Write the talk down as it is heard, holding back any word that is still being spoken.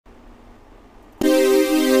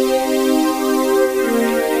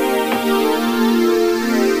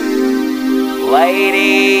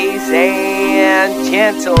and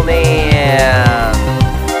gentlemen,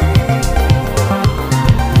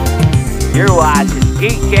 you're watching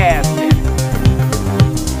Geekcast.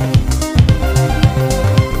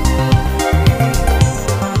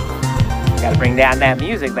 Gotta bring down that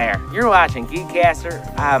music there. You're watching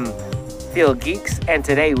Geekcaster. I'm Phil Geeks, and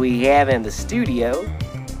today we have in the studio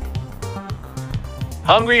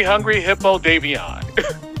Hungry Hippo Davion.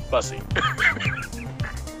 Bussy.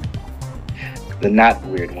 The not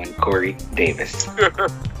weird one, Corey Davis.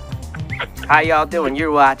 How y'all doing? You're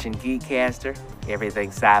watching Geekcaster, everything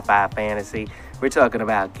sci-fi fantasy. We're talking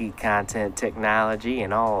about geek content, technology,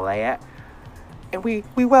 and all that. And we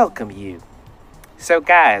welcome you. So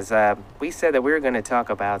guys, we said that we were going to talk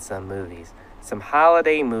about some movies. Some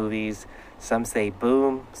holiday movies. Some say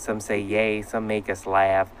boom, some say yay, some make us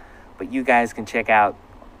laugh. But you guys can check out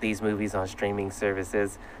these movies on streaming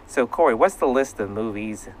services. So Corey, what's the list of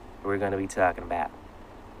movies we're going to be talking about?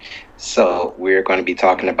 So we're going to be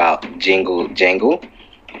talking about Jingle Jangle.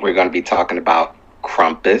 We're going to be talking about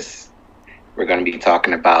Krampus. We're going to be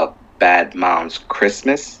talking about Bad Moms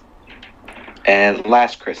Christmas and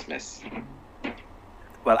Last Christmas.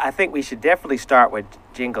 Well, I think we should definitely start with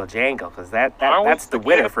Jingle Jangle because that's the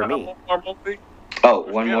winner for me. Oh,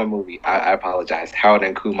 one more movie. I apologize. Harold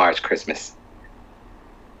and Kumar's Christmas.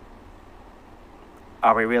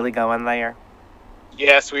 Are we really going there?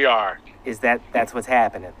 Yes, we are. That's what's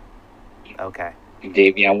happening? Okay.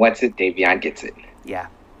 Davion wants it. Davion gets it. Yeah.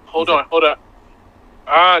 Hold on.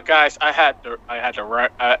 Guys, I had to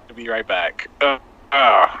be right back.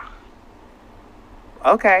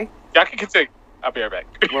 Okay. Y'all can continue. I'll be right back.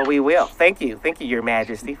 Well, we will. Thank you, Your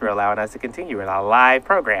Majesty, for allowing us to continue in our live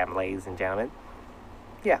program, ladies and gentlemen.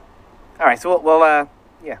 Yeah. All right. So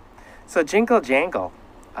yeah. So Jingle Jangle.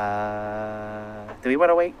 Do we want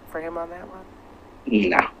to wait for him on that one?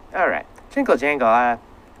 No. All right. Jingle Jangle. I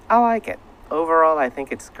like it. Overall, I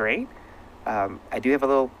think it's great. I do have a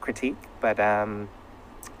little critique, but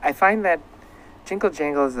I find that Jingle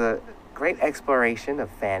Jangle is a great exploration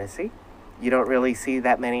of fantasy. You don't really see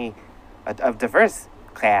that many a diverse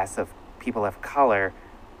cast of people of color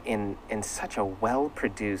in such a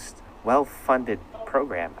well-produced, well-funded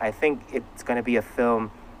program. I think it's going to be a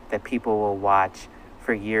film that people will watch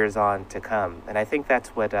for years on to come, and I think that's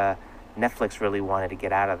what Netflix really wanted to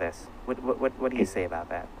get out of this. What do you say about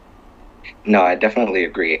that? No, I definitely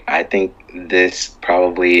agree. I think this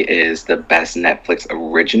probably is the best Netflix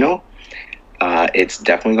original. It's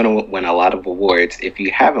definitely going to win a lot of awards. If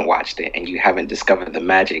you haven't watched it and you haven't discovered the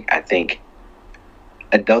magic, I think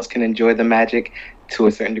adults can enjoy the magic to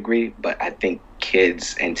a certain degree, but I think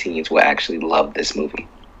kids and teens will actually love this movie.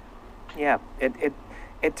 Yeah,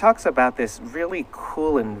 it talks about this really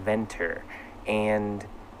cool inventor, and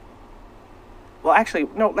well, actually,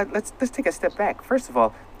 no. Let's take a step back. First of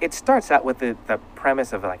all, it starts out with the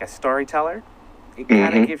premise of like a storyteller. It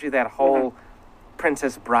kind of gives you that whole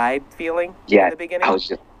Princess Bride feeling at the beginning. I was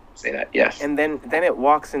just say that, yes. And then it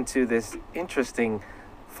walks into this interesting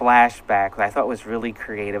flashback that I thought was really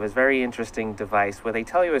creative. It was a very interesting device where they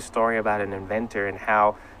tell you a story about an inventor and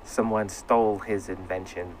how someone stole his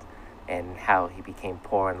invention and how he became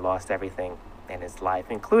poor and lost everything in his life,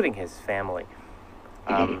 including his family.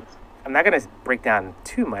 I'm not going to break down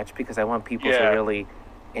too much because I want people to really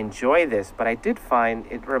enjoy this, but I did find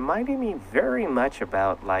it reminded me very much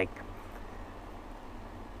about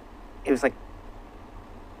it was like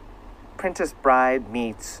Princess Bride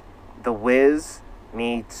meets The Wiz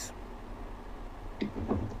meets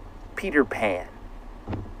Peter Pan.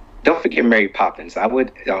 Don't forget Mary Poppins. I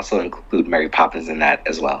would also include Mary Poppins in that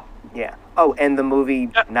as well. Yeah. Oh, and the movie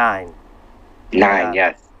Nine.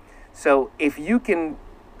 Yes. So if you can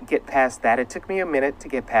get past that, it took me a minute to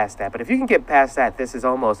get past that, but if you can get past that, this is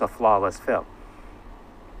almost a flawless film.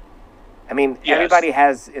 I mean, everybody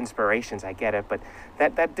has inspirations, I get it, but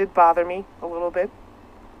that did bother me a little bit.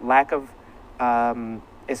 Lack of,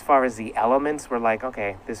 as far as the elements were like,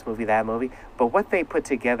 okay, this movie, that movie, but what they put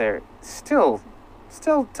together still,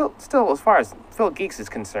 as far as Phil Geeks is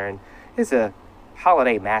concerned, is a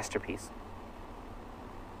holiday masterpiece.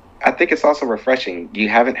 I think it's also refreshing. You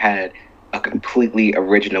haven't had a completely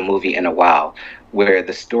original movie in a while where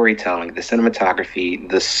the storytelling, the cinematography,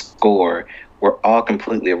 the score were all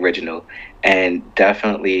completely original. And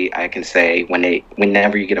definitely I can say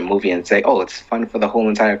whenever you get a movie and say, oh, it's fun for the whole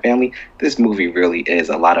entire family, this movie really is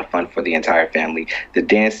a lot of fun for the entire family. The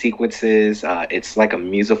dance sequences, it's like a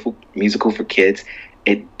musical for kids.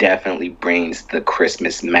 It definitely brings the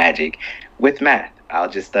Christmas magic with math. I'll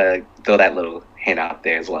just throw that little hint out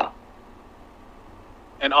there as well.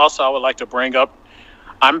 And also I would like to bring up,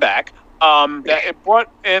 I'm back, that it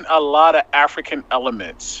brought in a lot of African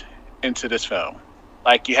elements into this film.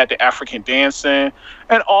 Like you had the African dancing,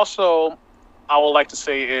 and also I would like to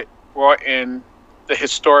say it brought in the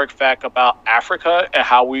historic fact about Africa and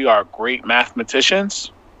how we are great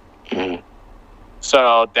mathematicians. Mhm.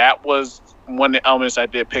 So that was one of the elements I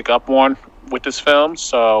did pick up on with this film.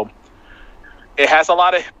 So it has a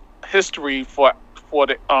lot of history for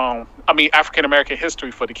the African American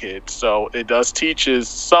history for the kids. So it does teaches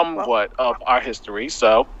somewhat of our history.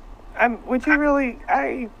 So Would you really?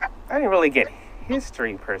 I didn't really get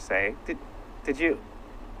history per se. Did you?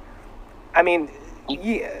 I mean,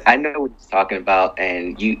 yeah. I know what he's talking about,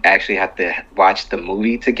 and you actually have to watch the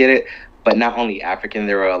movie to get it. But not only African,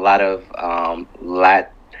 there were a lot of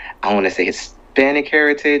I want to say Hispanic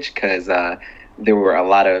heritage, because there were a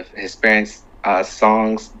lot of Hispanic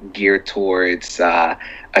songs geared towards a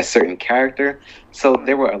certain character. So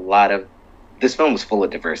there were a lot of. This film was full of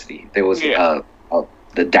diversity. There was Yeah.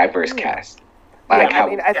 the diverse cast. Yeah, Like I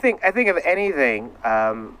mean, I think of anything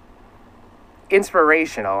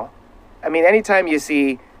inspirational. I mean, anytime you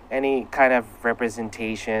see any kind of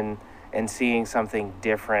representation and seeing something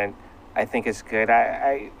different, I think is good.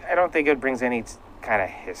 I don't think it brings any kind of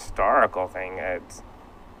historical thing. It's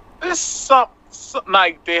there's some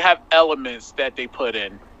like they have elements that they put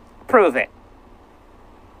in. prove it.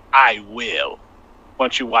 I will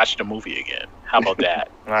once you watch the movie again. How about that?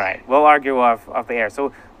 All right, we'll argue off the air.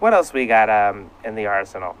 So, what else we got in the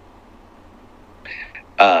arsenal?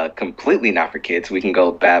 completely not for kids. We can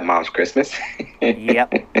go Bad Moms Christmas.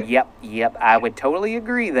 Yep. I would totally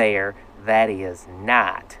agree there. That is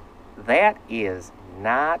not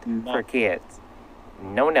No. for kids.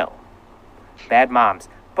 No. Bad moms.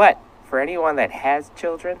 But for anyone that has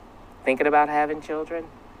children, thinking about having children,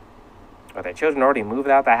 or their children already moved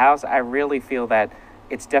out the house, I really feel that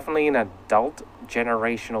it's definitely an adult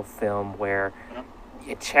generational film where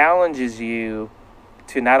it challenges you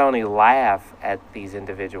to not only laugh at these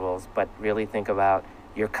individuals, but really think about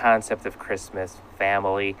your concept of Christmas,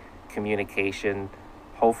 family, communication.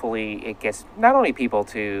 Hopefully, it gets not only people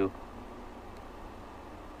to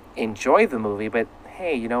enjoy the movie, but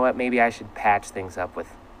hey, you know what? Maybe I should patch things up with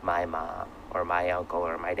my mom, or my uncle,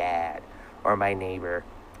 or my dad, or my neighbor,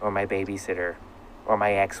 or my babysitter, or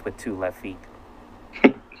my ex with 2 left feet.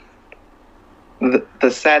 The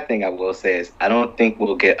sad thing I will say is I don't think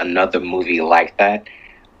we'll get another movie like that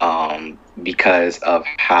because of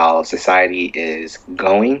how society is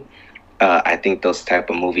going. I think those type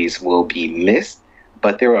of movies will be missed,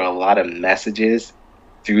 but there are a lot of messages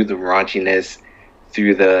through the raunchiness,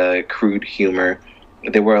 through the crude humor.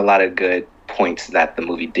 There were a lot of good points that the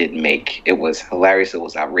movie did make. It was hilarious. It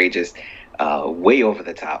was outrageous, way over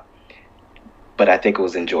the top, but I think it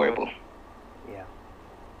was enjoyable. Yeah.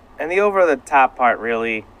 And the over the top part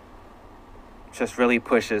really just really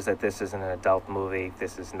pushes that this is an adult movie.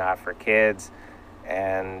 This is not for kids.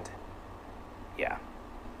 And yeah.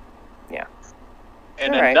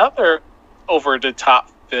 And All right. another over the top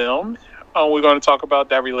film we're going to talk about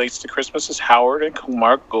that relates to Christmas is Howard and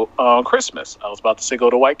Kumar Christmas. I was about to say Go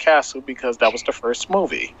to White Castle because that was the first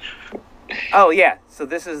movie. Oh yeah. So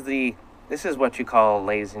this is what you call,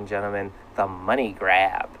 ladies and gentlemen, the money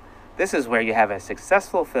grab. This is where you have a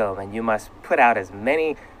successful film and you must put out as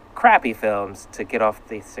many crappy films to get off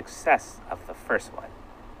the success of the first one.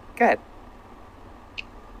 Go ahead.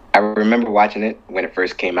 I remember watching it when it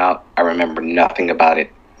first came out. I remember nothing about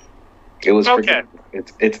it. It was Okay.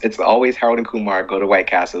 It's always Harold and Kumar Go to White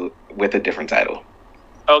Castle with a different title.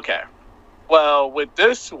 Okay. Well, with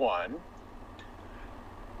this one,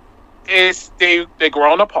 they're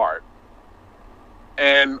grown apart,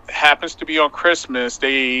 and happens to be on Christmas.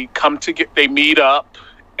 They they meet up,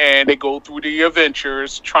 and they go through the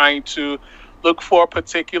adventures trying to look for a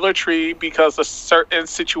particular tree because a certain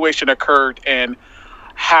situation occurred in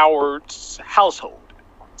Howard's household.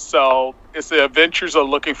 So it's the adventures of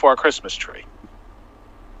looking for a Christmas tree.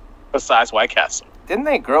 Besides White Castle. Didn't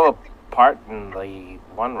they grow apart in the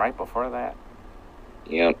one right before that?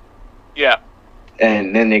 Yep. Yeah.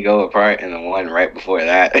 And then they go apart in the one right before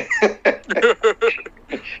that.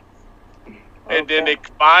 And then they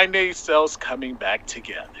find themselves coming back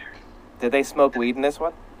together. Did they smoke weed in this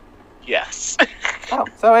one? Yes. Oh,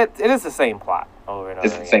 so it is the same plot over and over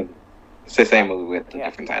It's the again. same. It's the same movie with a Yeah.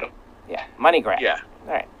 different title. Yeah, money grab. Yeah.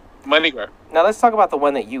 All right. Money grab. Now let's talk about the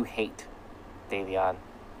one that you hate, Davion.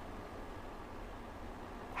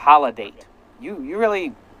 Holiday.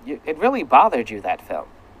 It really bothered you, that film.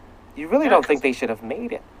 You really Yeah, don't think they should have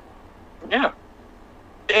made it. Yeah.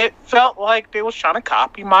 It felt like they was trying to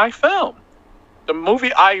copy my film. The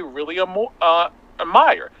movie I really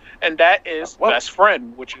admire. And that is Well- Best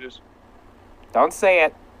Friend, which is... Don't say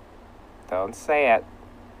it. Don't say it.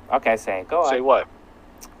 Okay, say it. Go on. Say what?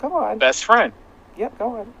 Go on. Best friend. Yep,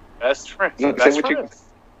 go on. Best friend. No, say Best what you- friend.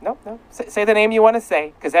 No. Say the name you want to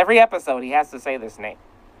say, because every episode he has to say this name.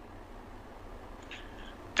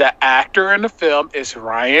 The actor in the film is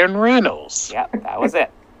Ryan Reynolds. Yep, that was it.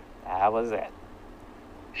 That was it.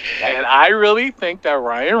 And I really think that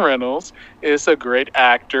Ryan Reynolds is a great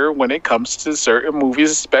actor when it comes to certain movies,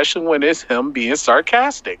 especially when it's him being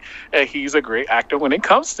sarcastic. And he's a great actor when it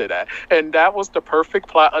comes to that. And that was the perfect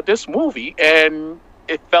plot of this movie. And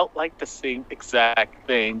it felt like the same exact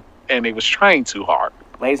thing. And it was trying too hard.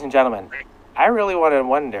 Ladies and gentlemen, I really want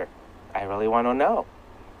to know,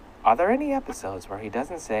 are there any episodes where he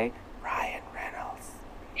doesn't say Ryan Reynolds?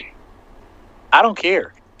 I don't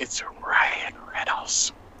care. It's Ryan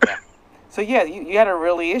Reynolds. So yeah, you had a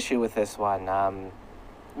really issue with this one.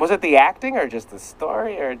 Was it the acting or just the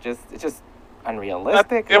story or it's just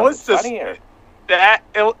unrealistic? It was just- funny or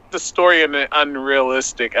The story and the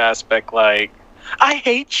unrealistic aspect, like, I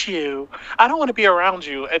hate you. I don't want to be around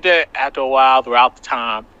you. And then after a while, throughout the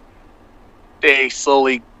time, they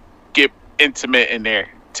slowly get intimate in there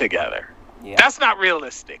together. yeah. That's not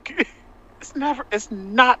realistic. It's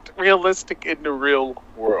not realistic in the real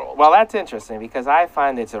world. Well, that's interesting because I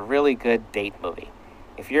find it's a really good date movie.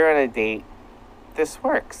 If you're on a date, this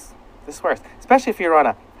works. This works, especially if you're on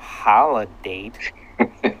a holiday.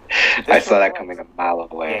 I saw that coming a mile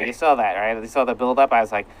away. Yeah, you saw that, right? You saw the build up. I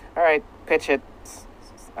was like, all right, pitch it.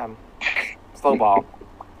 Slow ball.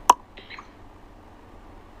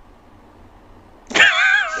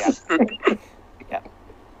 Yeah. Yeah.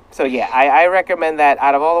 So, yeah, I recommend that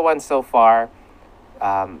out of all the ones so far,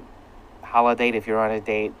 holiday, if you're on a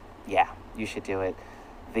date, yeah, you should do it.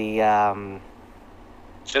 The,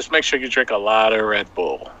 Just make sure you drink a lot of Red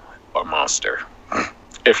Bull or Monster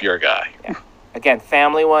if you're a guy. again,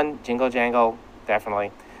 family one, Jingle Jangle,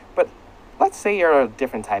 definitely. But let's say you're a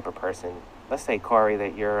different type of person. Let's say, Corey,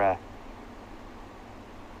 that you're a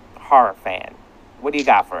horror fan. What do you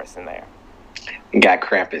got for us in there? You got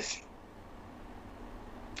Krampus.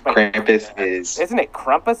 Wait, Krampus is. Isn't it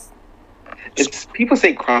Krampus? It's people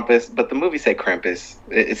say Krampus, but the movie say Krampus.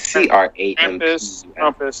 It's Krampus.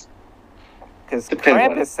 Krampus. Because Depends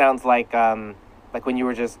on Krampus it. sounds like when you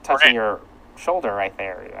were just touching your shoulder right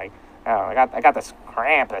there. Like, oh, I got this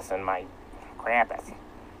Krampus in my Krampus.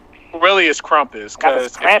 Really, it's Krampus. Got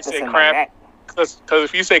this Because Krampus in my neck.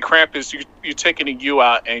 if you say Krampus, you're taking a U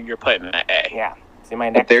out and you're putting an A. Yeah. See my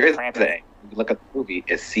neck. But there is Krampus. a. You look at the movie.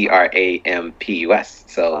 It's Krampus.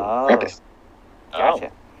 So Oh. Krampus.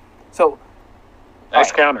 Gotcha. So, Nice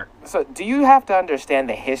Alright. counter. So, do you have to understand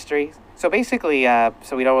the history? So basically,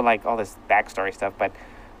 so we know like all this backstory stuff, but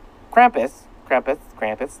Krampus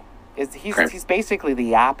is he's basically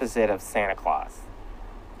the opposite of Santa Claus.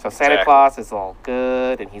 So Santa Exactly. Claus is all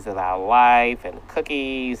good and he's about life and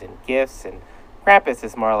cookies and gifts, and Krampus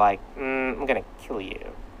is more like, I'm gonna kill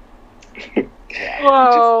you. Yeah.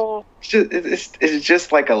 Well, It's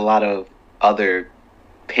just like a lot of other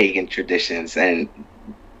pagan traditions, and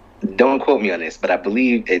don't quote me on this, but I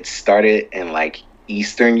believe it started in like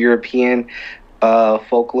Eastern European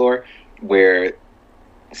folklore, where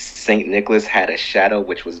Saint Nicholas had a shadow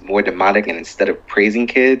which was more demonic, and instead of praising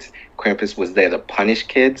kids, Krampus was there to punish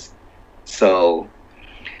kids. So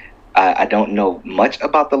I don't know much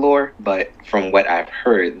about the lore, but from what I've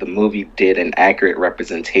heard, the movie did an accurate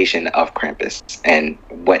representation of Krampus and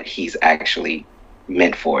what he's actually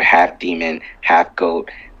meant for. Half demon, half goat,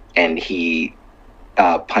 and he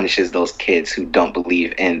punishes those kids who don't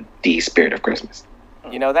believe in the spirit of Christmas.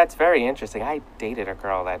 You know, that's very interesting. I dated a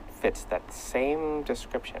girl that fits that same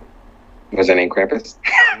description. Was her name Krampus?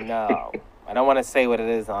 No, I don't want to say what it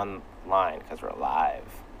is online because we're live.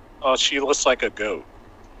 oh, she looks like a goat.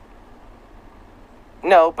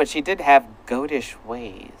 No, but she did have goatish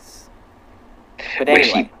ways. But Was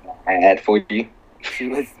anyway, she bad for you? she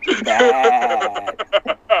was bad.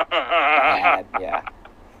 Bad, yeah.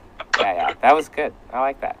 Yeah. That was good. I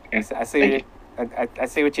like that. I see. I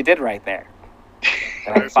see what you did right there.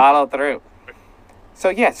 And I followed through. So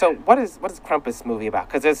yeah. So what is Krampus movie about?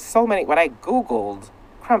 Because there's so many. When I Googled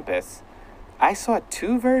Krampus, I saw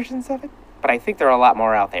 2 versions of it, but I think there are a lot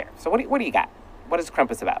more out there. So what do you got? What is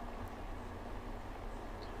Krampus about?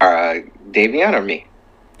 Davion or me?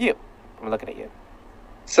 You. I'm looking at you.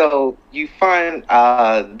 So you find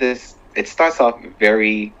this. It starts off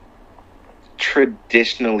very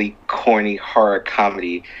traditionally corny horror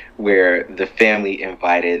comedy where the family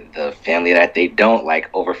invited the family that they don't like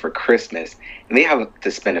over for Christmas, and they have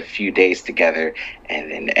to spend a few days together,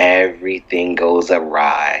 and then everything goes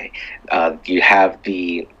awry. You have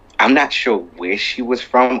I'm not sure where she was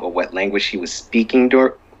from or what language she was speaking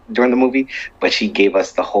during the movie, but she gave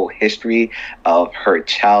us the whole history of her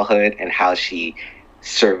childhood and how she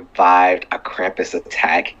survived a Krampus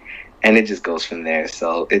attack, and it just goes from there.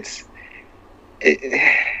 So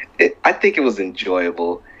I think it was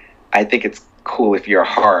enjoyable. I think it's cool if you're a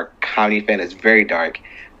horror comedy fan. It's very dark.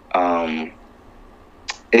 Um,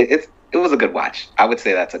 it was a good watch. I would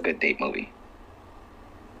say that's a good date movie.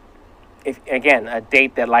 If again, a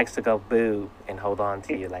date that likes to go boo and hold on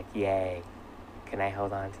to you, like, yay, can I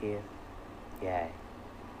hold on to you? Yay.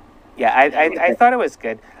 Yeah, I thought it was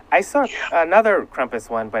good. I saw another Krampus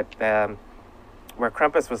one, but where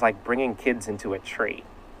Krampus was like bringing kids into a tree.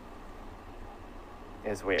 It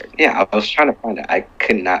was weird. Yeah, I was trying to find it. I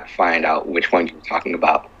could not find out which one you were talking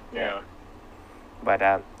about. Yeah. But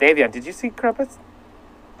Davion, did you see Krampus?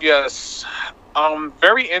 Yes.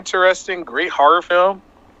 Very interesting, great horror film.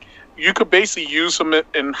 You could basically use them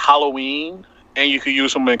in Halloween, and you could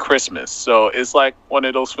use them in Christmas. So it's like one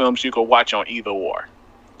of those films you could watch on either or.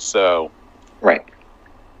 So. Right.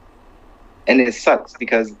 And it sucks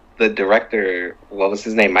because the director, what was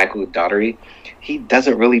his name, Michael Daugherty, he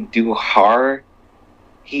doesn't really do horror.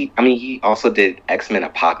 He also did X-Men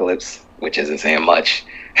Apocalypse, which isn't saying much.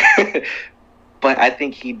 But I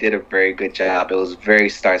think he did a very good job. It was very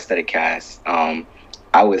star-studded cast.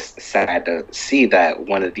 I was sad to see that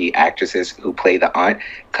one of the actresses who played the aunt,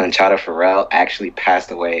 Conchata Farrell, actually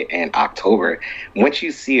passed away in October. Once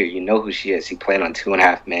you see her, you know who she is. She played on Two and a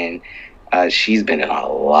Half Men. She's been in a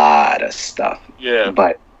lot of stuff. Yeah.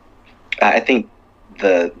 But I think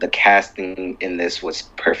the casting in this was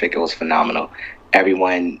perfect. It was phenomenal.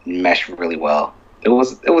 Everyone meshed really well. It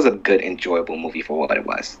was a good, enjoyable movie for what it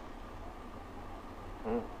was.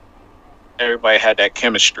 Everybody had that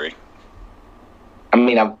chemistry. I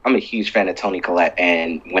mean, I'm a huge fan of Toni Collette,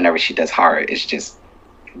 and whenever she does horror, it's just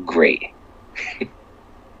great.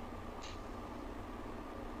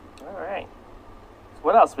 All right. So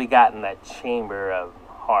what else we got in that chamber of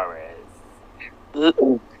horrors?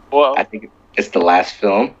 Well, I think it's the last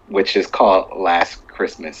film, which is called Last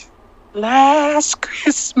Christmas. last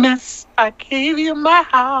Christmas I gave you my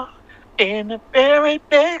heart, and the very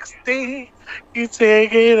next day you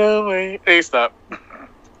take it away. Hey, stop.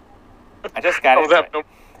 I just got into it. No.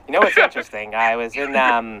 You know what's interesting? I was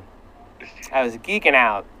geeking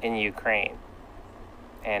out in Ukraine,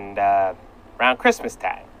 and around Christmas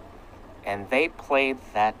time, and they played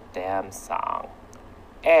that damn song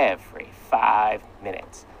every 5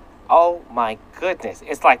 minutes. Oh my goodness!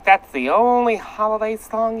 It's like that's the only holiday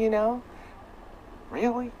song you know.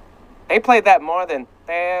 Really? They played that more than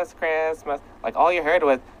Last Christmas. Like all you heard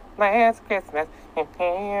was Last Christmas in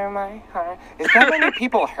my heart. Is that many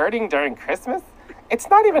people hurting during Christmas? It's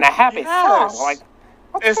not even a happy Yes. song. Like,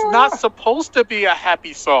 It's going not on? supposed to be a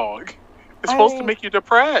happy song. It's supposed to make you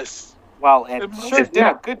depressed. Well, it sure It's did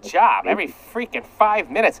a not. good job. Every freaking 5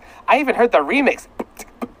 minutes. I even heard the remix.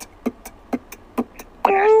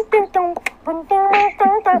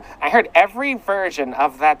 I heard every version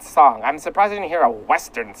of that song. I'm surprised I didn't hear a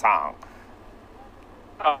Western song.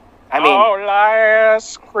 I mean, Oh,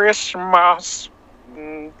 last Christmas,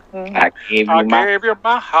 I gave I you my gave you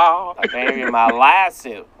my heart. I gave you my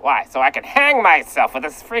lasso. Why? So I can hang myself with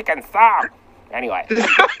this freaking song. Anyway,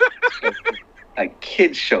 a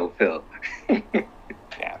kid show, Phil.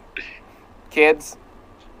 yeah. Kids,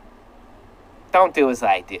 don't do as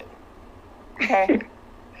I do. Okay?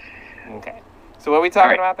 Okay. So what are we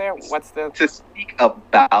talking about there? What's the... To speak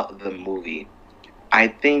about the movie, I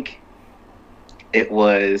think it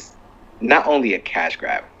was not only a cash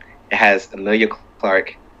grab. It has Emilia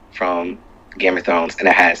Clarke from Game of Thrones, and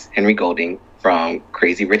it has Henry Golding from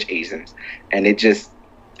Crazy Rich Asians, and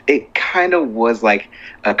it kind of was like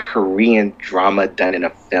a Korean drama done in a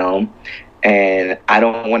film. And I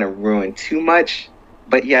don't want to ruin too much,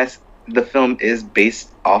 but yes, the film is based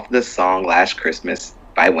off the song Last Christmas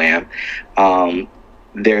by Wham.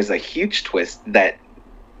 There's a huge twist that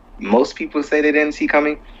most people say they didn't see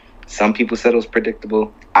coming. Some people said it was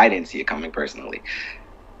predictable. I didn't see it coming personally,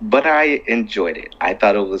 but I enjoyed it. I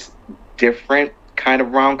thought it was different kind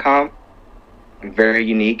of rom-com, very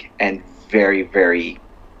unique and very, very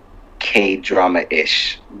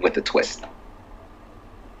K-drama-ish with a twist.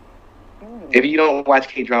 If you don't watch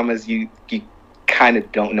K-dramas, you kind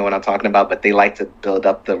of don't know what I'm talking about, but they like to build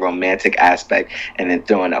up the romantic aspect and then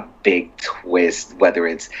throw in a big twist, whether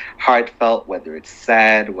it's heartfelt, whether it's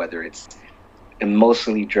sad, whether it's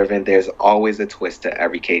emotionally driven. There's always a twist to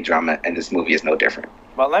every K-drama, and this movie is no different.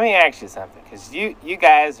 Well, let me ask you something, because you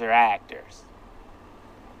guys are actors.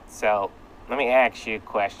 So, let me ask you a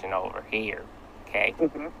question over here, okay?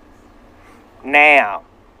 Now,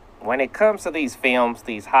 when it comes to these films,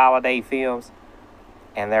 these holiday films,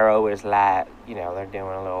 and they're always like, they're doing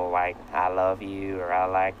a little like, I love you, or I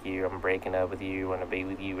like you, I'm breaking up with you, want to be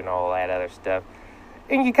with you, and all that other stuff.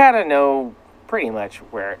 And you kind of know pretty much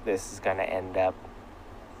where this is going to end up.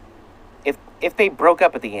 If they broke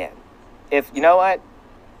up at the end, if, you know what,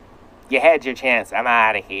 you had your chance, I'm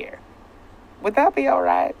out of here, would that be all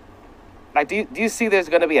right? Like, do you see there's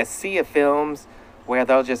going to be a sea of films where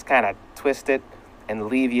they'll just kind of twist it and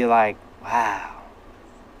leave you like, wow?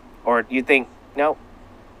 Or do you think, no,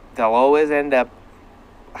 they'll always end up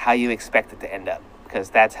how you expect it to end up,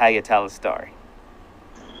 because that's how you tell a story?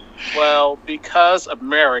 Well, because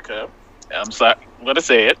America, I'm sorry, I'm going to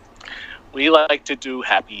say it, we like to do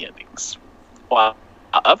happy endings. While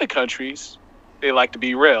other countries, they like to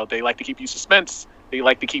be real. They like to keep you suspense. They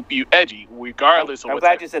like to keep you edgy, regardless of I'm what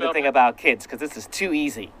glad you said the thing about kids, because this is too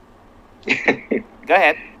easy. Go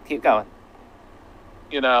ahead. Keep going.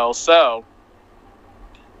 So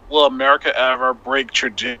will America ever break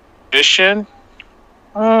tradition?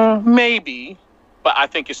 Maybe, but I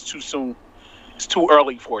think it's too soon. It's too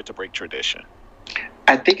early for it to break tradition.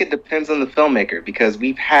 I think it depends on the filmmaker, because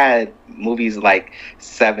we've had movies like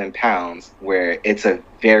 7 Pounds where it's a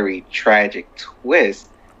very tragic twist,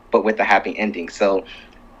 but with a happy ending. So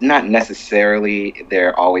not necessarily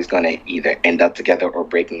they're always going to either end up together or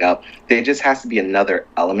breaking up. There just has to be another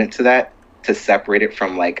element to that to separate it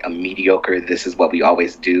from like a mediocre, this is what we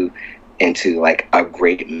always do, into like a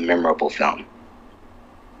great, memorable film.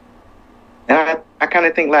 And I kind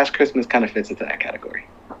of think Last Christmas kind of fits into that category.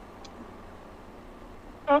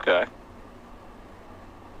 Okay.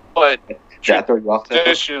 But Should I throw you off that?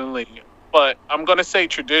 traditionally, but I'm going to say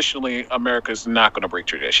traditionally, America's not going to break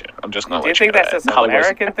tradition. I'm just going to Do you let think that's just an Hollywood's-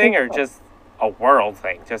 American thing, or just a world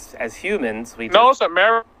thing? Just as humans, we No, just... it's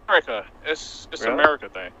America. It's Really? America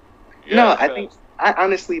thing. No, Yeah, I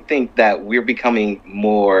honestly think that we're becoming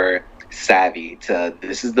more savvy to,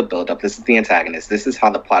 this is the buildup, this is the antagonist, this is how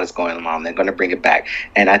the plot is going along, they're going to bring it back.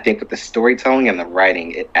 And I think with the storytelling and the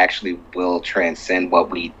writing, it actually will transcend what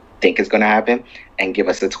we think is going to happen and give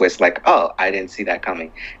us a twist like, oh, I didn't see that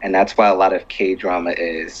coming. And that's why a lot of K-drama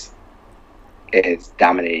is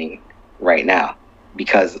dominating right now,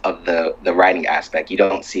 because of the writing aspect. You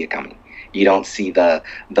don't see it coming. You don't see the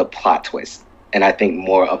plot twist. And I think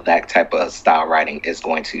more of that type of style writing is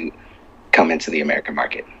going to come into the American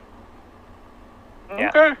market. Yeah.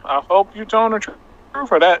 Okay, I hope you telling the truth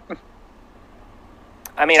for that.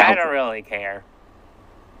 I mean, I don't really care.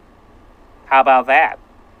 How about that?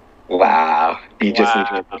 Wow. You just Wow.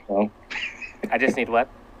 enjoyed the film? I just need what?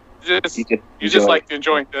 You enjoy just it? like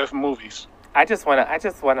enjoying the movies. I just want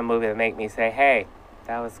a movie to make me say, "Hey,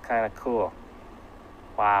 that was kind of cool.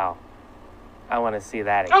 Wow, I want to see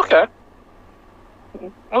that again." Okay.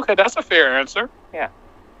 Okay, that's a fair answer. But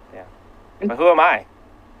who am I?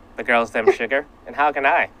 The girl's them sugar, and how can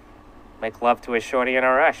I make love to a shorty in a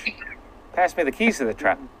rush? Pass me the keys to the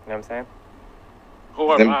truck. You know what I'm saying?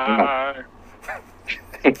 Who am I?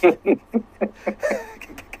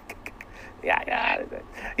 Yeah.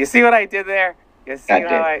 You see what I did there? You see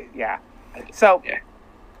yeah. So, Yeah.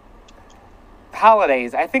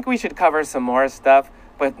 holidays, I think we should cover some more stuff,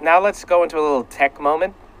 but now let's go into a little tech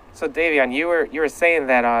moment. So, Davion, you were saying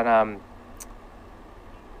that on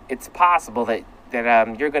it's possible that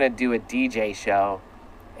you're going to do a DJ show,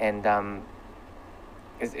 and are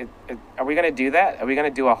we going to do that? Are we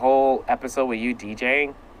going to do a whole episode with you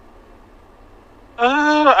DJing?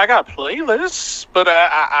 I got playlists, but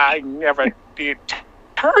I never did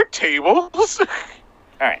turntables. All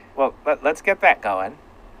right. Well, let's get that going.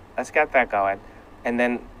 And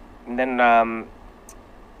then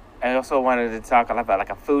I also wanted to talk about like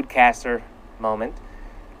a foodcaster moment.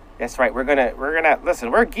 That's right. We're gonna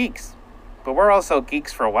listen. We're geeks, but we're also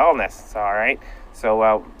geeks for wellness. All right.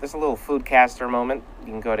 So there's a little foodcaster moment.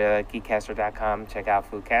 You can go to geekcaster.com, check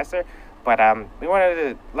out Foodcaster. But we wanted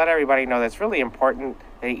to let everybody know that it's really important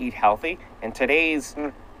they eat healthy. And today's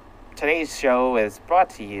show is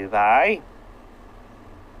brought to you by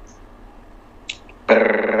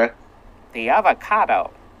Brrr. the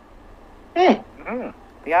avocado. Mm.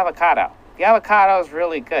 The avocado. The avocado is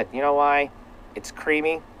really good. You know why? It's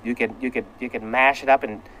creamy. You can mash it up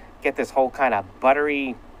and get this whole kind of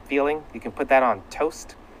buttery feeling. You can put that on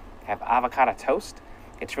toast. Have avocado toast.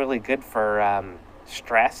 It's really good for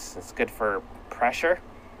stress. It's good for pressure.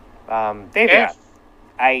 David, Yeah.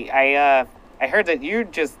 I heard that you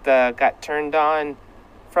just got turned on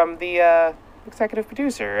from the executive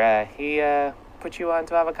producer. He put you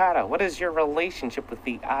onto avocado. What is your relationship with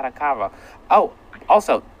the avocado? Oh,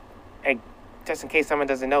 also, just in case someone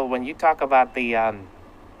doesn't know, when you talk about the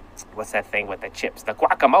what's that thing with the chips? The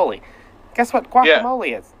guacamole. Guess what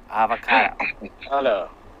guacamole is? avocado. Hello.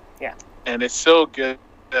 Yeah. And it's so good.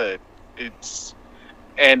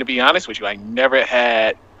 And to be honest with you, I never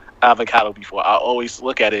had avocado before. I always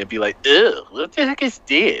look at it and be like, ew, what the heck is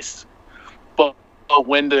this? But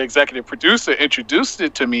when the executive producer introduced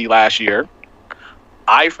it to me last year,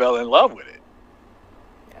 I fell in love with it.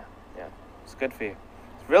 Yeah. It's good for you.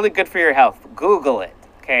 It's really good for your health. Google it,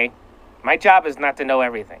 okay? My job is not to know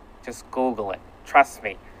everything. Just Google it. Trust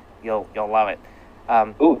me. You'll love it.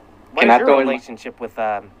 Ooh, What is your relationship with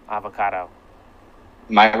avocado?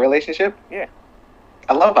 My relationship? Yeah.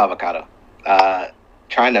 I love avocado.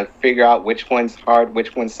 Trying to figure out which one's hard,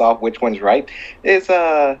 which one's soft, which one's ripe is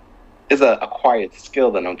a acquired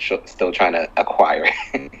skill that I'm still trying to acquire.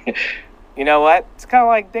 You know what? It's kind of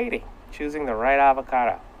like dating. Choosing the right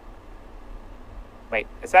avocado. Wait,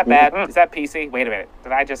 is that bad? Is that PC? Wait a minute.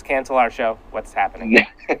 Did I just cancel our show? What's happening?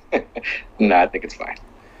 No, I think it's fine.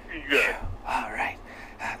 Good. All right.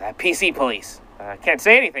 That PC police. Can't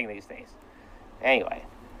say anything these days. Anyway.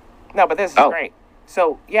 No, but this is great.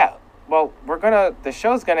 So, yeah. Well, the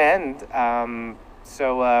show's gonna end.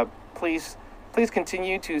 So please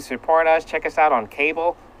continue to support us. Check us out on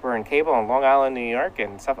cable. We're in cable in Long Island, New York,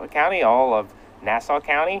 and Suffolk County, all of Nassau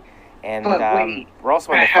County. And we're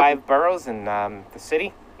also in the 5 boroughs in the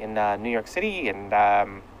city, in New York City. And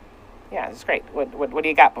yeah, it's great. What do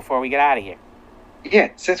you got before we get out of here?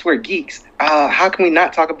 Yeah, since we're geeks, how can we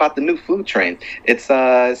not talk about the new food trend? It's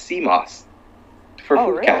CMOS for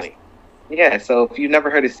Foodcast. Really? Yeah, so if you've never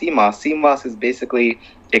heard of CMOS is basically,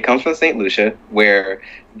 it comes from St. Lucia, where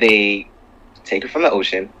they take it from the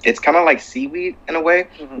ocean. It's kind of like seaweed in a way,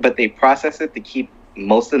 but they process it to keep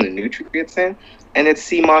most of the nutrients in, and it's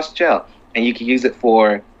CMOS gel. And you can use it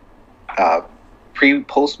for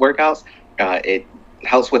post workouts. It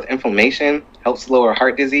helps with inflammation, helps lower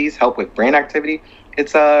heart disease, help with brain activity.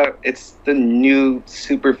 It's the new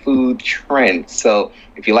superfood trend. So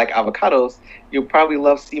if you like avocados, you'll probably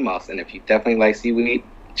love CMOS, and if you definitely like seaweed,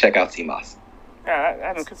 check out CMOS.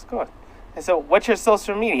 Yeah, that's good. And so, what's your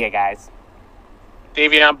social media, guys?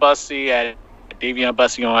 Davion Bussey at Davion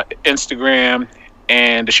Bussey on Instagram,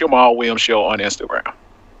 and the Jamal Williams Show on Instagram.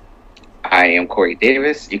 I am Corey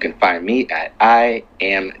Davis. You can find me at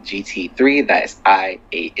IamGT3. That's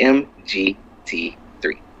IAMGT3.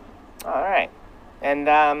 All right. And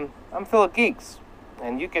I'm Philip Geeks.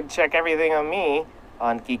 And you can check everything on me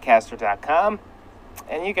on geekcaster.com.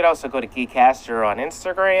 And you can also go to Geekcaster on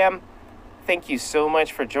Instagram. Thank you so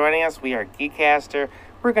much for joining us. We are Geekcaster.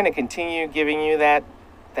 We're going to continue giving you that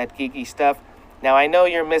geeky stuff. Now, I know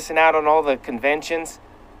you're missing out on all the conventions.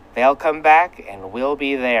 They'll come back, and we'll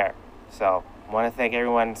be there. So, I want to thank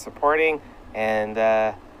everyone supporting, and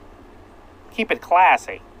keep it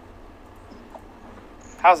classy.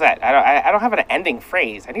 How's that? I don't have an ending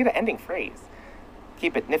phrase. I need an ending phrase.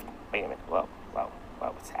 Keep it nifty. Wait a minute. Whoa.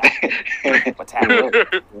 What's happening? What's happening?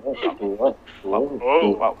 Whoa.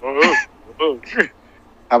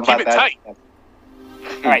 How about Keep it that? tight. All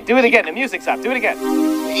right, do it again. The music's up. Do it again.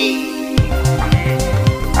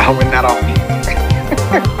 I hope we're not off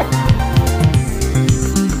beat.